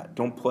play to that.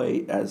 Don't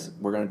play as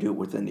we're going to do it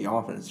within the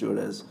offense. Do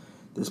it as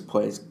this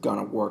play is going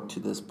to work to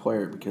this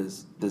player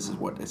because this is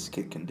what this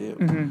kid can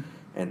do.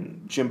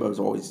 And Jimbo's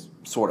always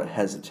sort of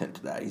hesitant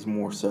to that. He's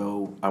more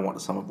so, I want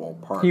the sum of all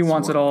parts. He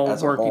wants it all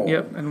working,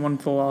 whole. in one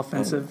full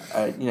offensive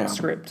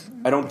script.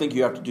 I don't think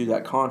you have to do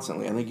that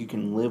constantly. I think you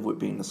can live with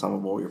being the sum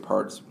of all your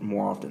parts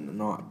more often than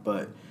not.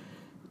 But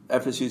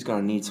FSU's going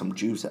to need some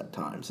juice at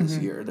times this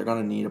year. They're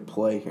going to need a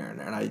play here and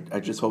there. And I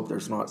just hope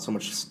there's not so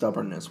much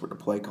stubbornness with the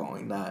play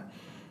calling that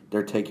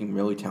they're taking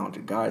really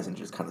talented guys and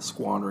just kind of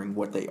squandering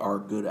what they are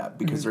good at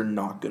because they're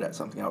not good at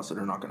something else, so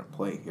they're not going to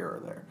play here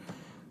or there.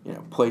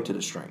 Play to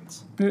the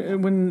strengths.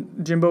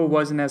 When Jimbo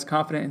wasn't as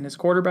confident in his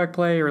quarterback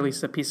play, or at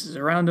least the pieces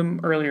around him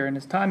earlier in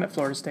his time at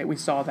Florida State, we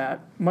saw that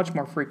much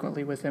more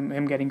frequently with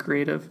him getting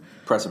crereative.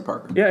 Preston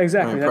Parker. Yeah,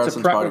 exactly. That's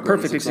Preston's a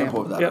perfect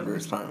example of that under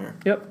his time here.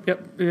 Yep.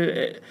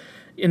 And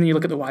then you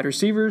look at the wide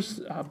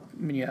receivers.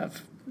 You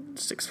have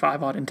 6'5"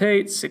 Auden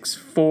Tate,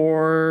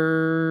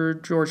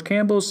 6'4" George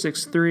Campbell,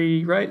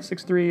 6'3", right?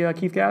 6'3"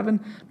 Keith Gavin.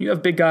 You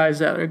have big guys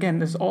that, again,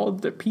 there's all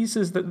the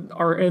pieces that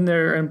are in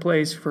there in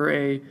place for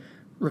a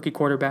rookie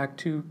quarterback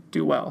to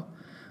do well.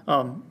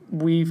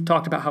 We've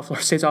talked about how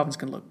Florida State's offense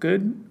can look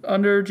good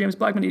under James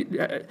Blackman.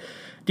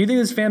 Do you think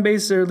this fan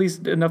base, or at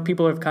least enough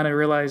people, have kind of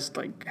realized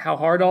like how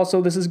hard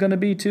also this is going to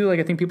be too? Like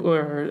I think people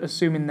are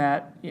assuming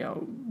that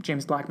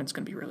James Blackman's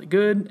going to be really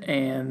good,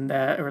 and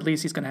that, or at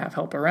least he's going to have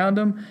help around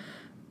him.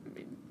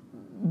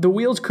 The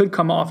wheels could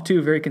come off,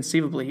 too, very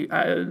conceivably.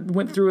 I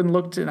went through and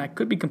looked, and I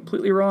could be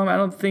completely wrong. I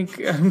don't think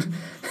 –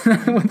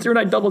 I went through and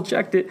I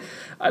double-checked it.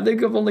 I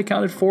think I've only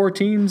counted 4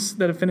 teams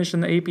that have finished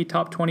in the AP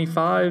Top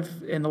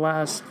 25 in the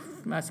last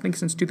 – I think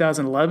since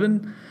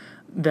 2011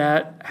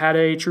 that had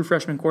a true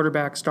freshman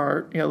quarterback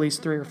start at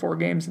least 3 or 4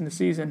 games in the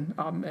season.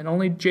 And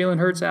only Jalen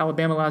Hurts at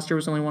Alabama last year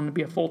was the only one to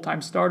be a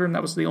full-time starter, and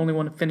that was the only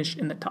one to finish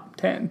in the top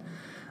 10.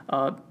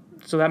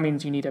 So that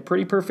means you need a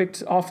pretty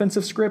perfect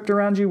offensive script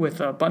around you with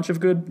a bunch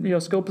of good,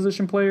 skill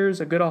position players,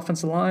 a good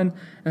offensive line,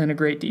 and then a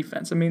great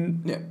defense. I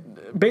mean,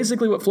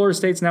 basically what Florida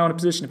State's now in a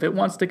position, if it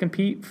wants to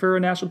compete for a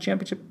national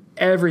championship,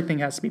 everything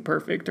has to be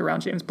perfect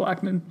around James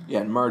Blackman. Yeah,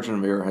 and margin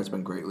of error has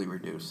been greatly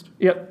reduced.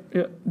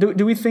 Yep.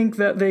 Do we think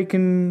that they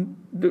can,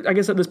 I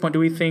guess at this point, do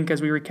we think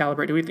as we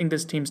recalibrate, do we think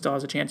this team still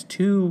has a chance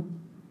to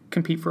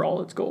compete for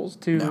all its goals?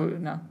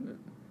 No.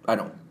 I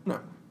don't. No.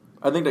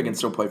 I think they can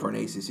still play for an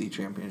ACC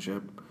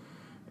championship.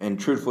 And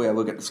truthfully, I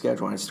look at the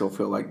schedule and I still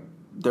feel like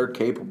they're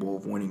capable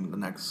of winning the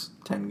next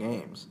 10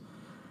 games.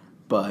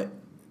 But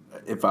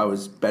if I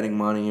was betting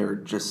money or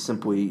just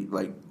simply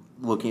like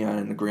looking at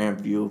it in the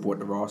grand view of what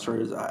the roster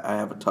is, I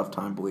have a tough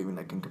time believing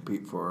they can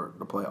compete for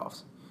the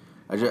playoffs.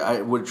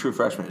 With a true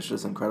freshman, it's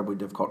just incredibly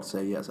difficult to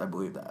say, yes, I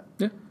believe that.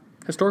 Yeah,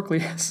 historically,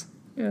 yes.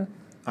 Yeah.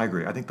 I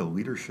agree. I think the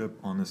leadership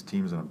on this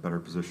team is in a better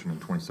position in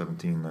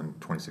 2017 than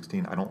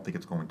 2016. I don't think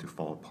it's going to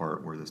fall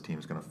apart where this team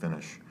is going to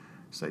finish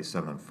say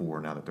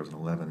 7-4 now that there's an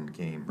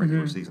 11-game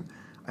regular season.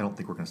 I don't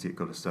think we're going to see it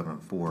go to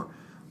 7-4,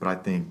 but I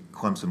think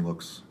Clemson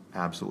looks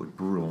absolutely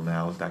brutal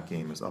now. That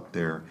game is up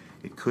there.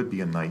 It could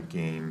be a night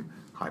game,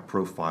 high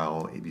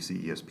profile,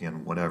 ABC,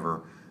 ESPN,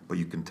 whatever, but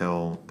you can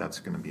tell that's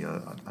going to be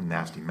a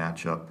nasty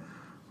matchup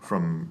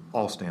from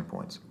all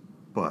standpoints.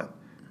 But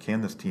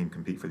can this team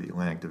compete for the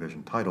Atlantic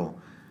Division title?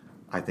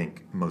 I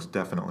think most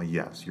definitely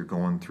yes. You're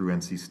going through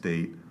NC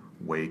State,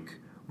 Wake,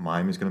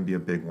 Miami's going to be a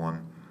big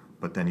one.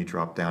 But then you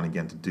drop down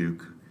again to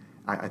Duke.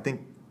 I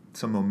think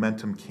some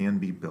momentum can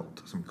be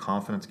built. Some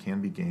confidence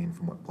can be gained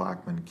from what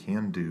Blackman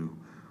can do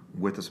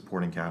with the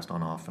supporting cast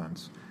on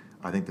offense.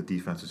 I think the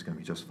defense is going to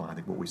be just fine. I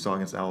think what we saw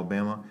against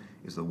Alabama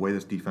is the way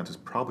this defense is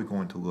probably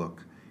going to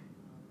look,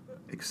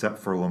 except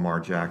for Lamar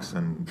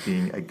Jackson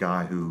being a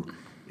guy who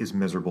is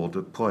miserable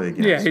to play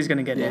against. Yeah, he's going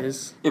to get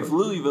his. If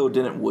Louisville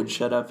didn't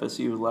woodshed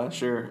FSU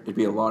last year, it'd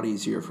be a lot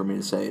easier for me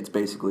to say it's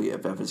basically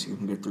if FSU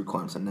can get through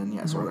Clemson, then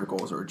yes, all their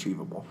goals are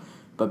achievable.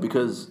 But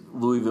because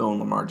Louisville and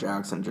Lamar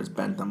Jackson just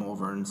bent them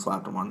over and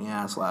slapped them on the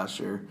ass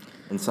last year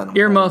and sent them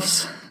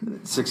earmuffs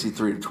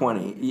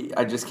 63-20,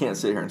 I just can't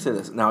sit here and say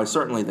this. Now, I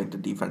certainly think the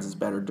defense is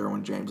better.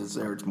 Derwin James is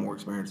there. It's more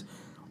experience.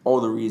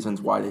 All the reasons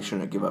why they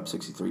shouldn't give up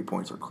 63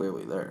 points are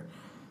clearly there.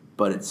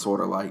 But it's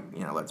sort of like,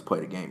 let's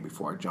play the game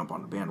before I jump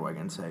on the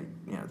bandwagon and say,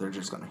 they're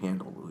just going to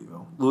handle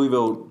Louisville.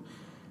 Louisville,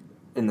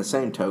 in the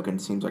same token,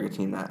 seems like a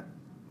team that,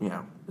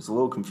 is a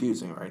little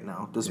confusing right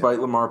now. Despite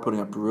Lamar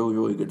putting up really,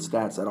 really good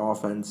stats, that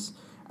offense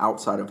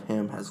outside of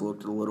him has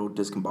looked a little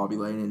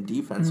discombobulated. And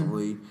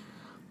defensively,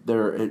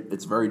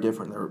 it's very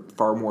different. They're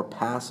far more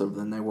passive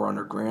than they were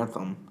under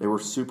Grantham. They were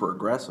super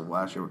aggressive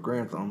last year with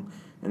Grantham.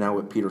 And now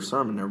with Peter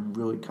Sirmon, they're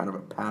really kind of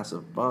a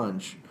passive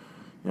bunch.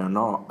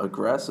 Not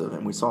aggressive,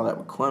 and we saw that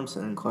with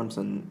Clemson, and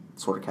Clemson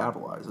sort of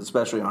capitalized,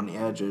 especially on the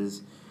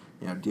edges.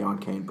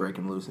 Deion Kane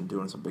breaking loose and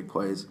doing some big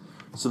plays.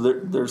 So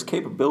there's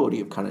capability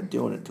of kind of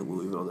doing it to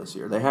Louisville this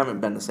year. They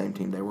haven't been the same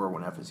team they were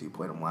when FSU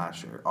played them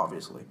last year,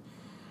 obviously.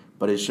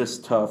 But it's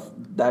just tough.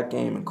 That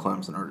game and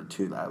Clemson are the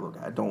two that I look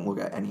at. I don't look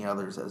at any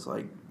others as,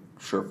 like,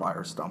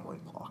 surefire stumbling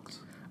blocks.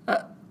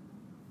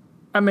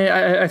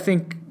 I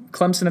think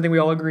Clemson, I think we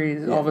all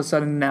agree, all of a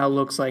sudden now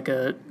looks like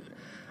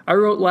I I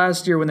wrote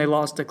last year when they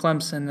lost to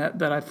Clemson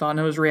that I thought, and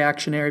it was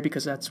reactionary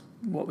because that's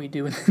what we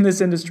do in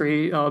this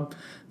industry, that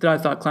I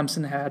thought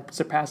Clemson had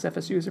surpassed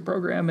FSU as a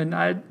program. And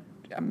I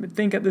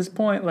think at this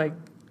point, like,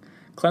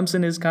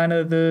 Clemson is kind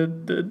of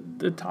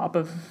the top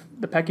of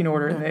the pecking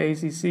order in the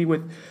ACC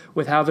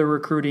with how they're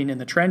recruiting in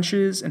the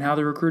trenches and how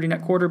they're recruiting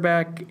at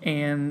quarterback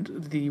and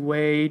the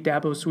way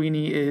Dabo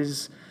Swinney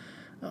is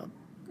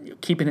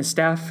keeping his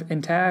staff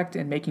intact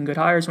and making good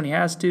hires when he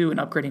has to and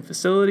upgrading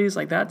facilities.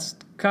 Like, that's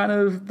kind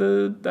of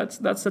that's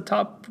the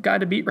top guy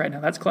to beat right now.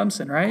 That's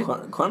Clemson, right?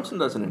 Clemson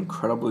does an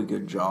incredibly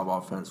good job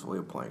offensively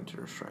of playing to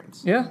their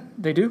strengths. Yeah,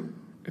 they do.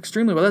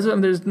 Extremely well.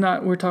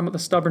 We're talking about the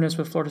stubbornness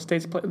with Florida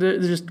State's play.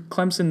 There's just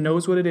Clemson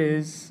knows what it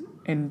is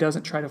and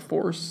doesn't try to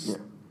force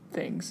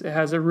things. It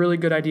has a really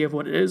good idea of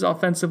what it is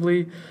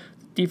offensively.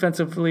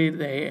 Defensively,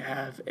 they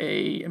have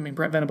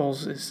Brent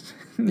Venables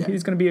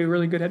he's going to be a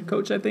really good head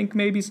coach, I think,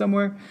 maybe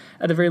somewhere.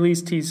 At the very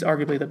least, he's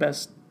arguably the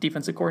best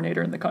defensive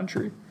coordinator in the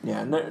country.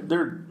 Yeah, and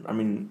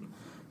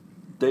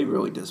they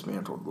really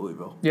dismantled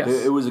Louisville. Yes.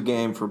 It was a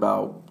game for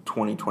about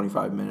 20,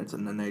 25 minutes,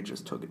 and then they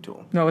just took it to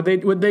them. No, what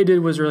they did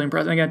was really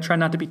impressive. Again, try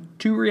not to be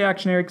too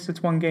reactionary because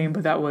it's one game,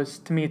 but that was,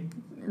 to me,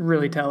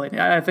 really telling.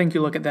 I think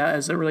you look at that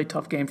as a really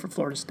tough game for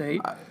Florida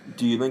State.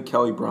 Do you think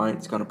Kelly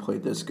Bryant's going to play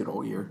this good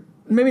all year?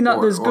 Maybe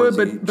not this good,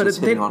 but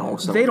they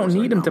don't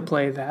need him now? to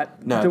play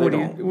that. No, they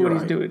don't. What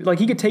he's doing. Like,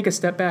 he could take a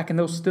step back and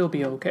they'll still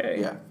be okay.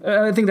 Yeah.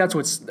 I think that's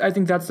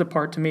the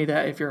part to me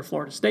that if you're a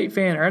Florida State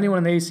fan or anyone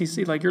in the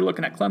ACC, like, you're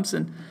looking at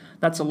Clemson,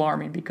 that's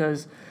alarming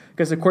because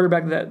the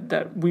quarterback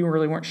that we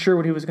really weren't sure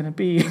what he was going to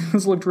be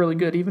has looked really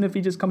good. Even if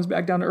he just comes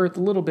back down to earth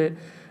a little bit.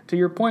 To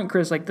your point,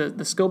 Chris, like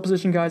the skill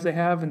position guys they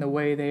have and the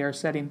way they are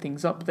setting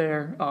things up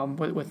there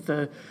with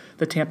the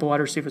Tampa wide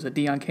receivers,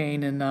 Deion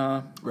Kane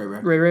and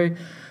Ray.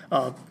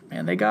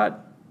 Man, they've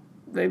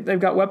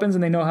got weapons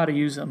and they know how to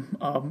use them.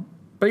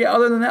 But yeah,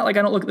 other than that, like,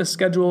 I don't look at the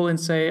schedule and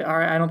say, all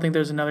right, I don't think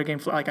there's another game.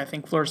 Like, I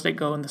think Florida State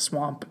go in the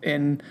swamp,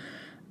 and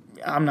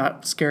I'm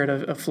not scared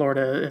of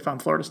Florida if I'm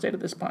Florida State at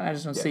this point. I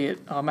just don't see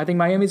it. I think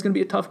Miami's going to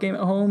be a tough game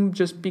at home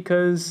just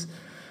because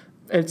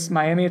it's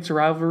Miami. It's a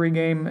rivalry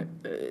game.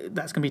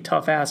 That's going to be a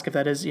tough ask if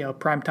that is,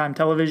 primetime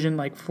television,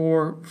 like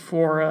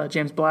for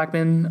James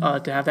Blackman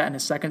to have that in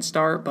his second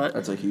start. But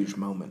that's a huge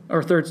moment.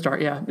 Or third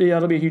start, yeah. Yeah,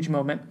 that'll be a huge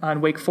moment.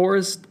 On Wake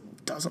Forest,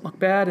 doesn't look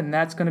bad, and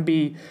that's going to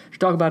be, if you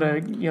talk about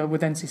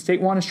with NC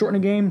State want to shorten a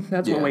game,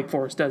 that's what Wake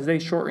Forest does. They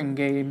shorten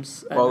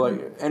games. Well,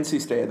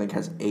 NC State, I think,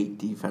 has 8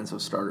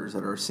 defensive starters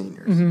that are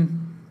seniors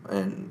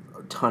and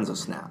tons of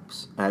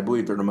snaps. And I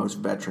believe they're the most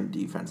veteran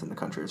defense in the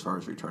country as far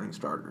as returning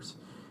starters.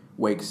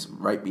 Wake's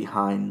right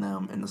behind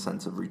them in the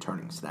sense of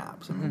returning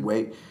snaps. I mean,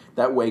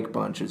 Wake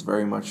bunch is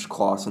very much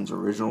Clawson's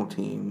original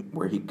team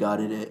where he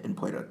gutted it and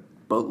played a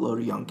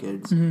boatload of young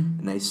kids,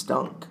 and they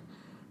stunk.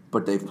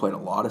 But they've played a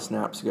lot of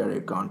snaps together.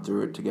 They've gone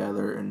through it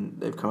together, and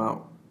they've come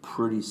out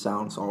pretty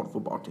sound, solid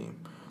football team.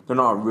 They're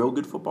not a real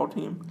good football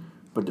team,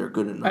 but they're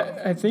good enough.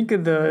 I think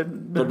they're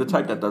the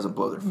type that doesn't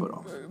blow their foot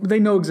off. They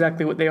know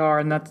exactly what they are,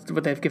 and that's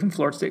what they've given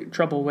Florida State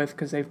trouble with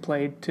because they've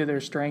played to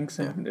their strengths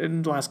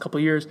in the last couple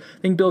of years.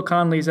 I think Bill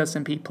Connolly's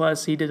S&P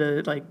Plus, he did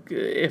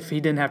if he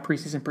didn't have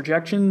preseason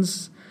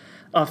projections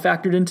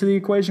factored into the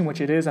equation, which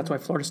it is. That's why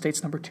Florida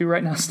State's number 2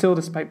 right now still,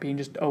 despite being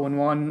just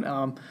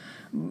 0-1.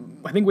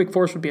 I think Wake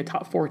Forest would be a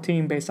top 4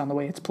 team based on the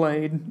way it's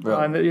played.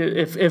 Really?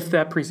 If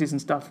that preseason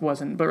stuff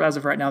wasn't, but as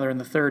of right now they're in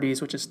the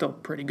 30s, which is still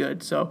pretty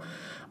good. So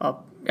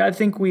I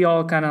think we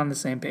all kind of on the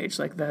same page.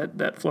 Like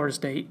that Florida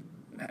State,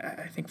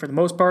 I think for the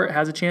most part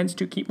has a chance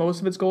to keep most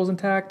of its goals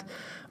intact.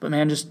 But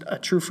man, just a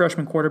true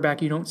freshman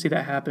quarterback, you don't see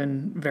that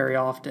happen very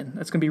often.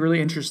 That's going to be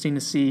really interesting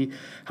to see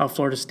how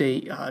Florida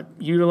State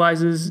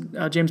utilizes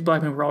James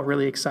Blackman. We're all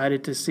really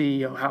excited to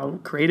see how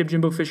creative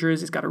Jimbo Fisher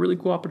is. He's got a really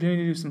cool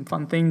opportunity to do some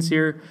fun things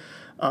here.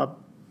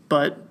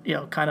 But,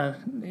 kind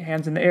of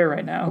hands in the air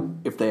right now.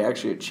 If they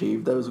actually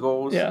achieve those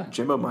goals,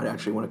 Jimbo might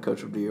actually win a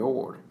Coach of the Year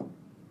award.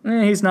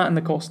 He's not in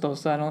the Coastal,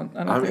 so I don't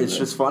think it's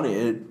just funny.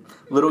 It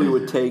literally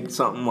would take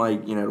something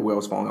like, the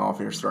wheels falling off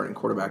and your starting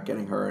quarterback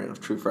getting hurt and a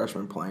true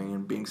freshman playing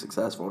and being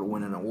successful to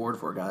win an award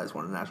for a guy that's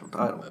won a national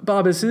title.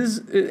 Bob, is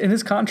in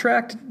his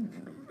contract?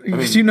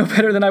 Because you know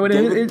better than I would.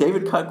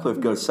 David Cutcliffe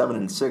goes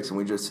 7-6, and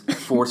we just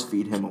force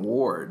feed him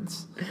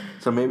awards.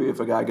 So maybe if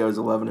a guy goes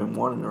 11-1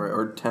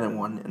 or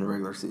 10-1 in the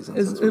regular season,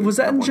 was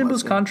that in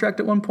Jimbo's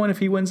contract at one point? If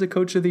he wins a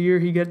Coach of the Year,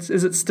 he gets.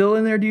 Is it still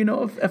in there? Do you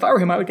know? If I were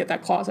him, I would get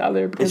that clause out of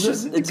there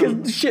because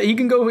he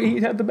can go. He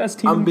had the best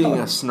team. I'm being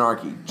a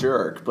snarky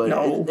jerk, but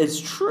it's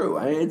true.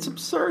 It's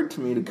absurd to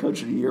me to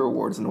Coach of the Year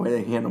awards and the way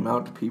they hand them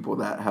out to people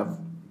that have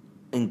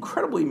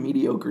incredibly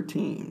mediocre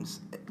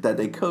teams that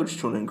they coach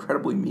to an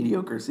incredibly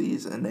mediocre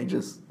season. They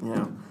just,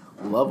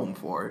 love them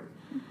for it.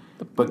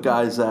 But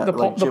guys that the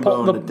like the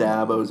Jimbo the- and the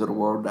Dabos of the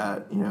world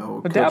that, you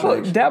know, But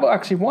Coach H- Dabo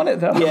actually won it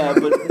though. yeah,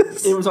 but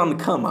it was on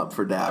the come up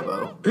for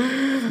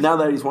Dabo. Now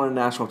that he's won a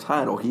national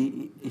title,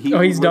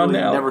 he's done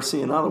now? never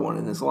see another one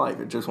in his life.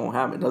 It just won't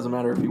happen. It doesn't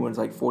matter if he wins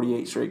like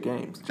 48 straight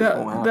games. It just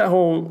won't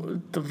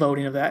happen. The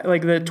voting of that,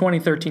 like the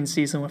 2013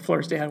 season when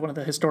Florida State had one of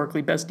the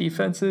historically best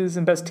defenses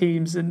and best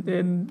teams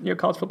in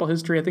college football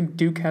history. I think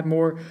Duke had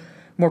more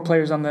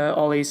players on the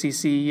All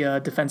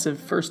ACC defensive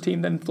first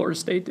team than Florida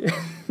State did.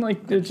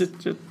 Like it's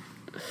just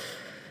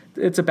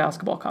it's a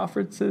basketball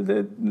conference.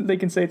 They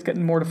can say it's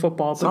getting more to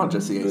football. It's not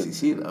just the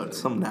ACC though. It's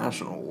some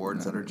national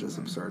awards that are just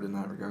absurd in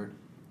that regard.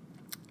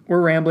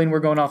 We're rambling. We're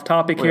going off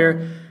topic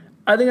here.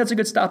 I think that's a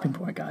good stopping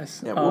point,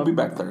 guys. Yeah, we'll be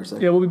back Thursday.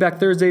 Yeah, we'll be back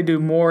Thursday, do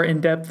more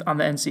in-depth on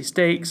the NC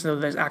State. So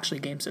there's actually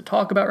games to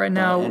talk about right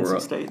now.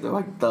 NC State, they're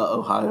like the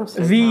Ohio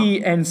State.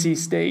 The NC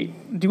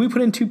State. Do we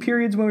put in 2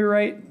 periods when we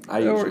write? I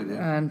usually do.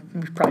 And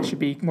we probably should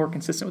be more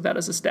consistent with that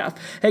as a staff.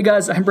 Hey,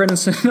 guys, I'm Brendan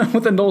Snow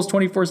with the Knowles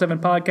 24/7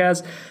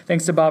 podcast.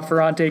 Thanks to Bob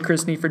Ferrante,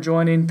 Chris Nee for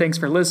joining. Thanks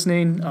for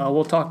listening.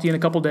 We'll talk to you in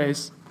a couple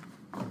days.